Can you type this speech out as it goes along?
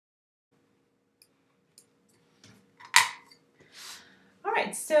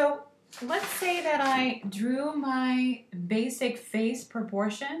right, so let's say that I drew my basic face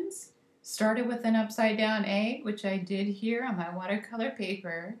proportions, started with an upside down egg, which I did here on my watercolor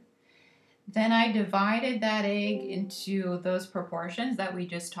paper. Then I divided that egg into those proportions that we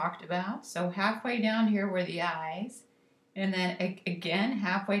just talked about. So halfway down here were the eyes. And then again,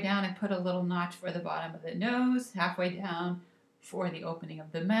 halfway down, I put a little notch for the bottom of the nose, halfway down for the opening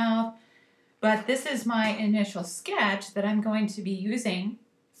of the mouth. But this is my initial sketch that I'm going to be using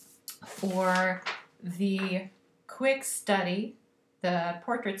for the quick study, the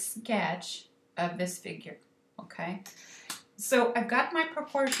portrait sketch of this figure, okay? So I've got my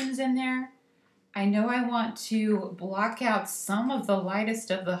proportions in there. I know I want to block out some of the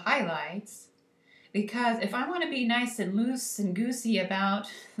lightest of the highlights because if I want to be nice and loose and goosey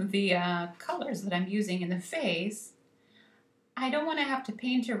about the colors that I'm using in the face, I don't want to have to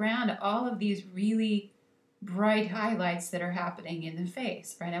paint around all of these really bright highlights that are happening in the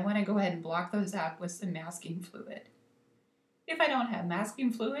face, right? I want to go ahead and block those out with some masking fluid. If I don't have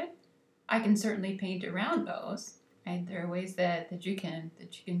masking fluid, I can certainly paint around those, right? There are ways that you can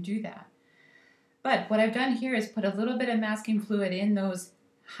do that. But what I've done here is put a little bit of masking fluid in those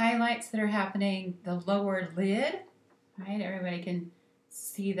highlights that are happening, the lower lid, right? Everybody can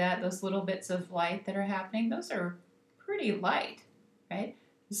see that, those little bits of light that are happening. Those are pretty light, right?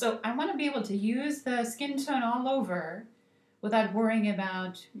 So I want to be able to use the skin tone all over without worrying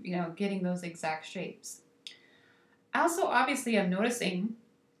about, getting those exact shapes. Also, obviously, I'm noticing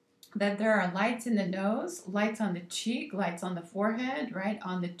that there are lights in the nose, lights on the cheek, lights on the forehead, right,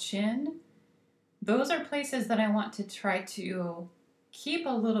 on the chin. Those are places that I want to try to keep a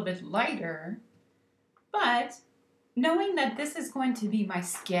little bit lighter, but knowing that this is going to be my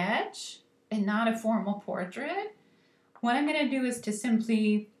sketch and not a formal portrait, what I'm going to do is to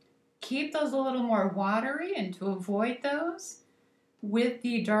simply keep those a little more watery and to avoid those with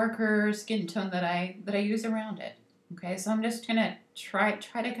the darker skin tone that I use around it. Okay, so I'm just going to try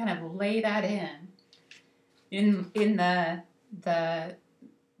to kind of lay that in the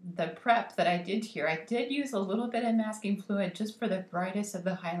prep that I did here. I did use a little bit of masking fluid just for the brightest of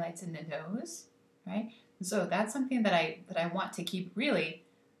the highlights in the nose, right? So that's something that I want to keep really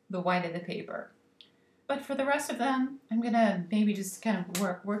the white of the paper. But for the rest of them, I'm going to maybe just kind of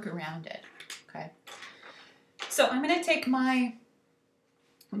work around it, okay? So I'm going to take my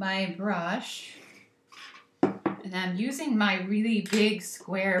brush, and I'm using my really big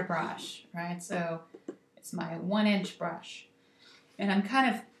square brush, right? So it's my 1-inch brush. And I'm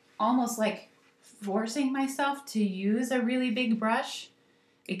kind of almost like forcing myself to use a really big brush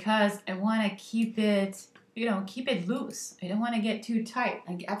because I want to keep it loose. I don't want to get too tight.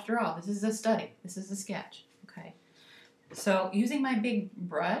 Like, after all, this is a study. This is a sketch, okay? So using my big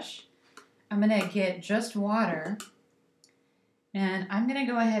brush, I'm going to get just water, and I'm going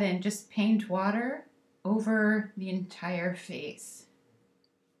to go ahead and just paint water over the entire face.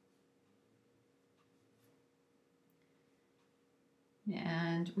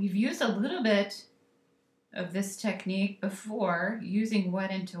 And we've used a little bit of this technique before, using wet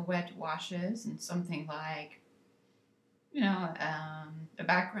into wet washes and something like, a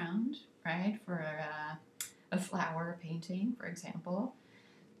background, right, for a flower painting, for example.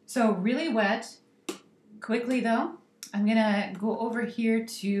 So really wet. Quickly though, I'm gonna go over here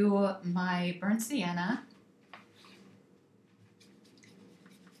to my burnt sienna.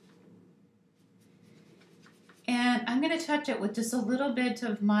 And I'm going to touch it with just a little bit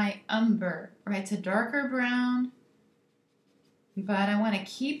of my umber, right? It's a darker brown, but I want to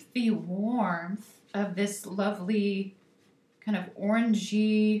keep the warmth of this lovely kind of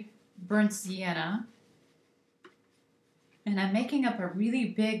orangey burnt sienna. And I'm making up a really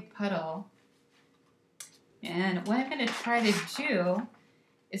big puddle. And what I'm going to try to do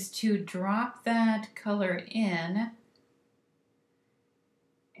is to drop that color in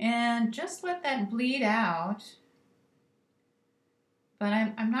and just let that bleed out. But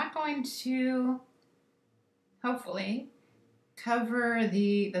I'm not going to, hopefully, cover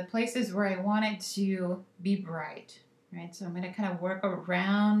the places where I want it to be bright, right? So I'm going to kind of work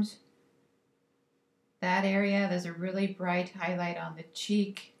around that area. There's a really bright highlight on the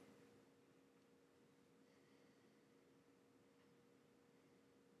cheek.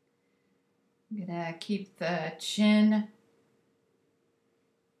 I'm going to keep the chin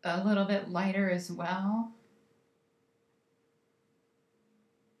a little bit lighter as well.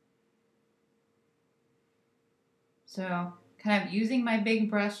 So kind of using my big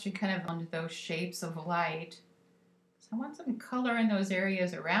brush to kind of on those shapes of light. So I want some color in those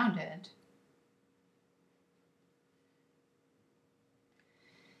areas around it.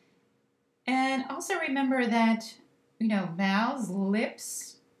 And also remember that mouths,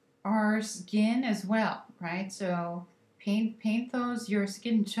 lips are skin as well, right? So paint those your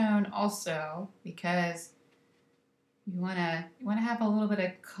skin tone also, because you wanna have a little bit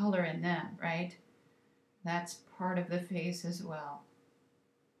of color in them, right? That's part of the face as well.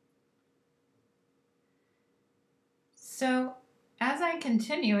 So as I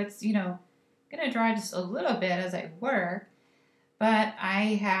continue, it's gonna dry just a little bit as I work, but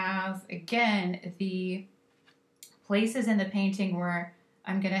I have again the places in the painting where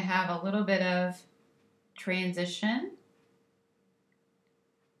I'm gonna have a little bit of transition.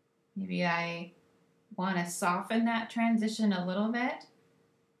 Maybe I want to soften that transition a little bit,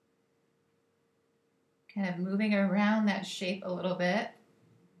 kind of moving around that shape a little bit.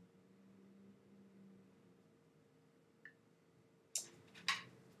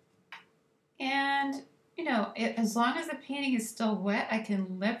 And as long as the painting is still wet, I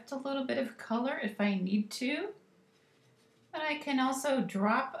can lift a little bit of color if I need to, but I can also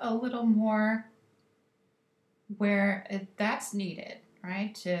drop a little more where that's needed,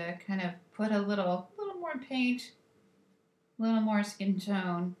 right? To kind of put a little more paint, a little more skin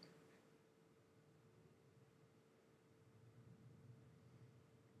tone.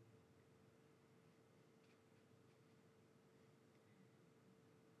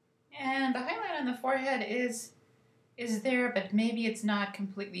 And the highlight on the forehead is there, but maybe it's not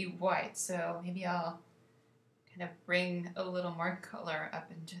completely white, so maybe I'll kind of bring a little more color up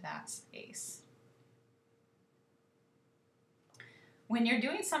into that space. When you're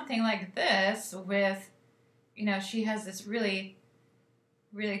doing something like this with, she has this really,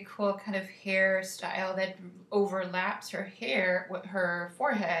 really cool kind of hairstyle that overlaps her hair with her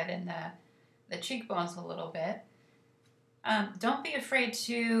forehead and the cheekbones a little bit. Don't be afraid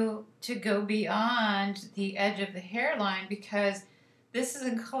to go beyond the edge of the hairline, because this is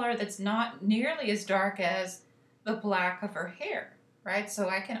a color that's not nearly as dark as the black of her hair, right? So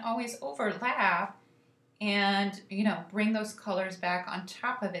I can always overlap and, bring those colors back on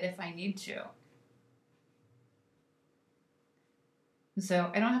top of it if I need to.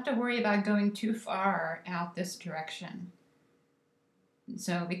 So I don't have to worry about going too far out this direction.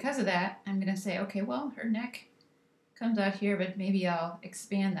 So because of that, I'm going to say, okay, well, her neck comes out here, but maybe I'll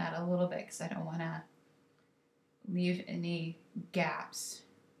expand that a little bit because I don't want to leave any gaps.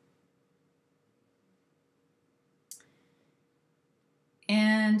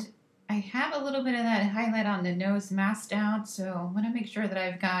 And I have a little bit of that highlight on the nose masked out, so I want to make sure that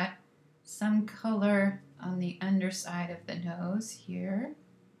I've got some color on the underside of the nose here.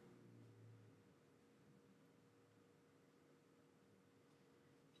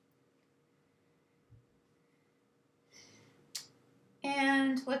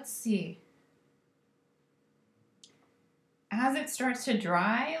 And let's see. As it starts to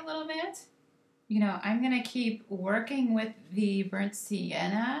dry a little bit, I'm going to keep working with the burnt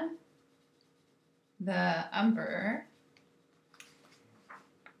sienna, the umber,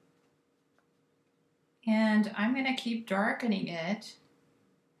 and I'm going to keep darkening it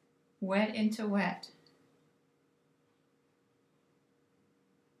wet into wet.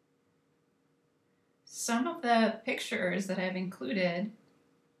 Some of the pictures that I've included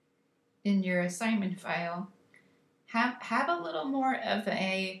in your assignment file have a little more of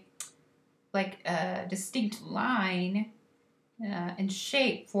a distinct line and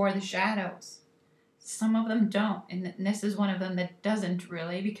shape for the shadows. Some of them don't, and this is one of them that doesn't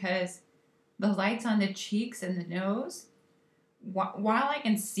really, because the lights on the cheeks and the nose, while I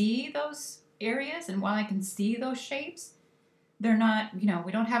can see those areas and while I can see those shapes, they're not,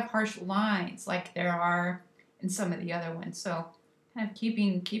 we don't have harsh lines like there are in some of the other ones. So kind of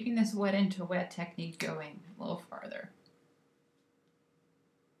keeping this wet into wet technique going a little farther.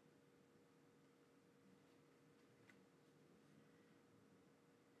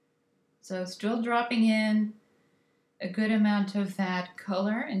 So still dropping in a good amount of that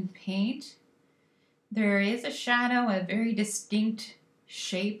color and paint. There is a shadow, a very distinct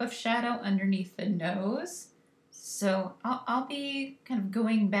shape of shadow underneath the nose. So I'll be kind of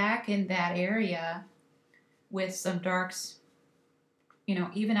going back in that area with some darks,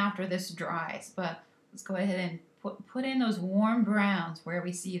 even after this dries. But let's go ahead and put in those warm browns where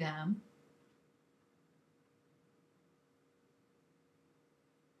we see them.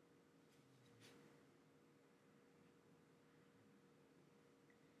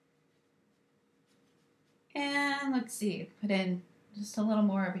 And let's see, put in just a little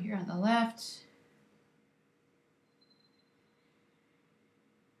more over here on the left.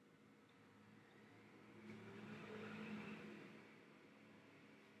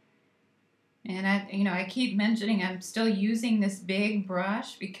 And I keep mentioning I'm still using this big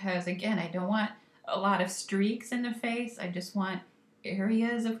brush because, again, I don't want a lot of streaks in the face. I just want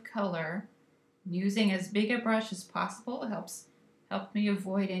areas of color. Using as big a brush as possible helps me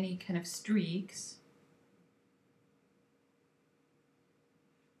avoid any kind of streaks.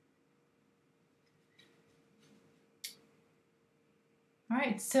 All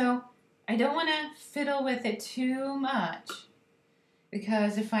right, so I don't want to fiddle with it too much,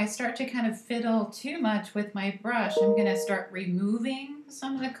 because if I start to kind of fiddle too much with my brush, I'm going to start removing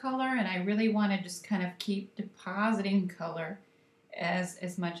some of the color, and I really want to just kind of keep depositing color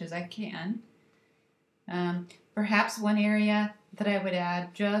as much as I can. Perhaps one area that I would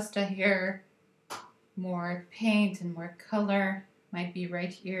add just a hair more paint and more color might be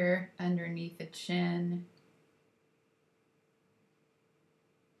right here underneath the chin.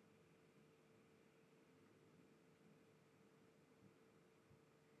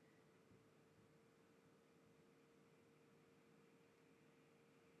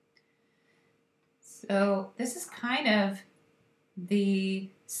 So this is kind of the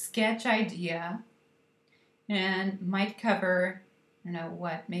sketch idea, and might cover, I don't know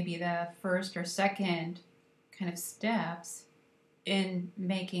what, maybe the first or second kind of steps in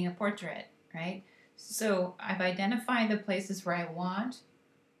making a portrait, right? So I've identified the places where I want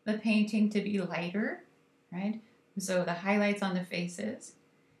the painting to be lighter, right? So the highlights on the faces.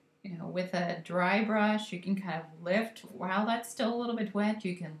 With a dry brush, you can kind of lift, while that's still a little bit wet,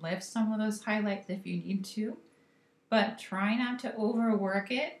 you can lift some of those highlights if you need to, but try not to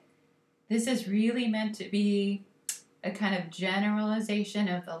overwork it. This is really meant to be a kind of generalization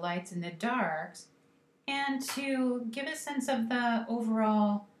of the lights and the darks, and to give a sense of the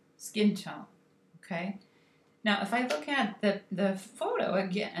overall skin tone, okay? Now, if I look at the photo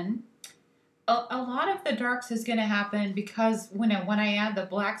again, a lot of the darks is going to happen because when I add the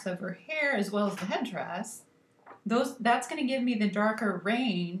blacks of her hair as well as the headdress, that's going to give me the darker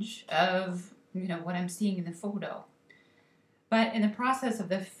range of what I'm seeing in the photo. But in the process of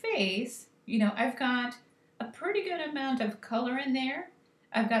the face, I've got a pretty good amount of color in there.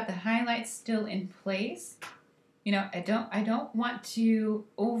 I've got the highlights still in place. I don't want to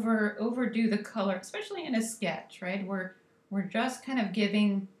overdo the color, especially in a sketch, right? We're just kind of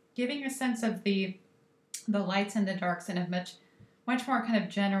giving a sense of the lights and the darks in a much more kind of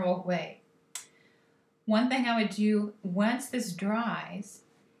general way. One thing I would do once this dries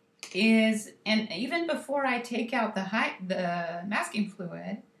is, and even before I take out the masking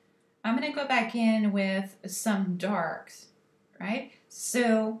fluid, I'm going to go back in with some darks, right?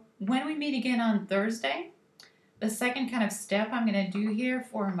 So when we meet again on Thursday, the second kind of step I'm going to do here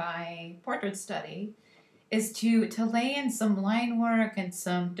for my portrait study is to lay in some line work and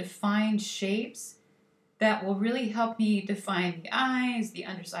some defined shapes that will really help me define the eyes, the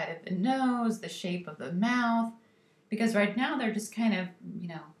underside of the nose, the shape of the mouth, because right now they're just kind of,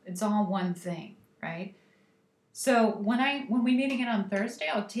 it's all one thing, right? So when we meet again on Thursday,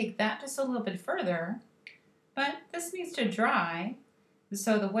 I'll take that just a little bit further, but this needs to dry.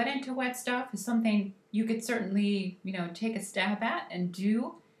 So the wet into wet stuff is something you could certainly, take a stab at and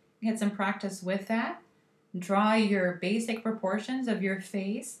get some practice with that. Draw your basic proportions of your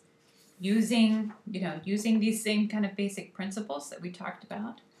face using these same kind of basic principles that we talked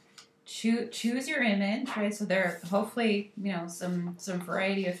about. Choose your image, right? So there are hopefully, some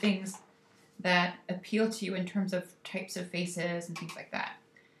variety of things that appeal to you in terms of types of faces and things like that.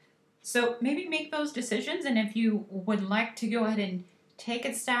 So maybe make those decisions, and if you would like to go ahead and take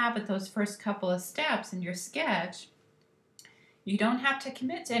a stab at those first couple of steps in your sketch, you don't have to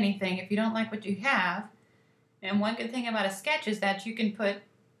commit to anything if you don't like what you have. And one good thing about a sketch is that you can put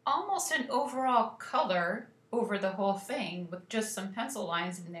almost an overall color over the whole thing with just some pencil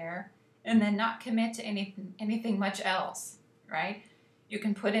lines in there, and then not commit to anything much else, right? You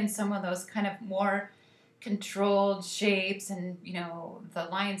can put in some of those kind of more controlled shapes and, the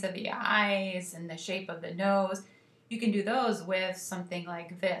lines of the eyes and the shape of the nose. You can do those with something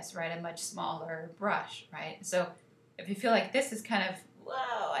like this, right? A much smaller brush, right? So if you feel like this is kind of,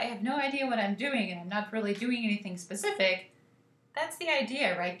 whoa, I have no idea what I'm doing and I'm not really doing anything specific, that's the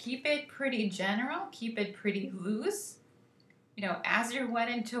idea, right? Keep it pretty general, keep it pretty loose. As your wet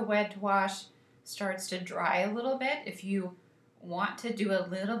into wet wash starts to dry a little bit, if you want to do a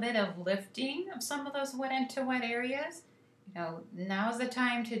little bit of lifting of some of those wet into wet areas, now's the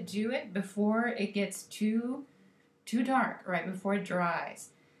time to do it before it gets too dark, right before it dries.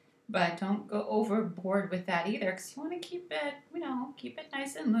 But don't go overboard with that either, because you want to keep it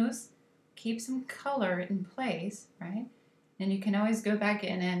nice and loose, keep some color in place, right? And you can always go back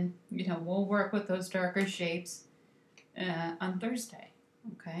in and, we'll work with those darker shapes on Thursday,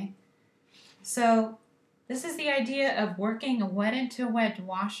 okay? So this is the idea of working wet into wet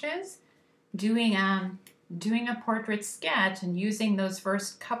washes doing a portrait sketch and using those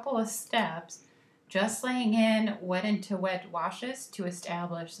first couple of steps, just laying in wet into wet washes to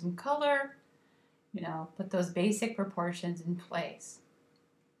establish some color, put those basic proportions in place.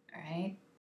 All right.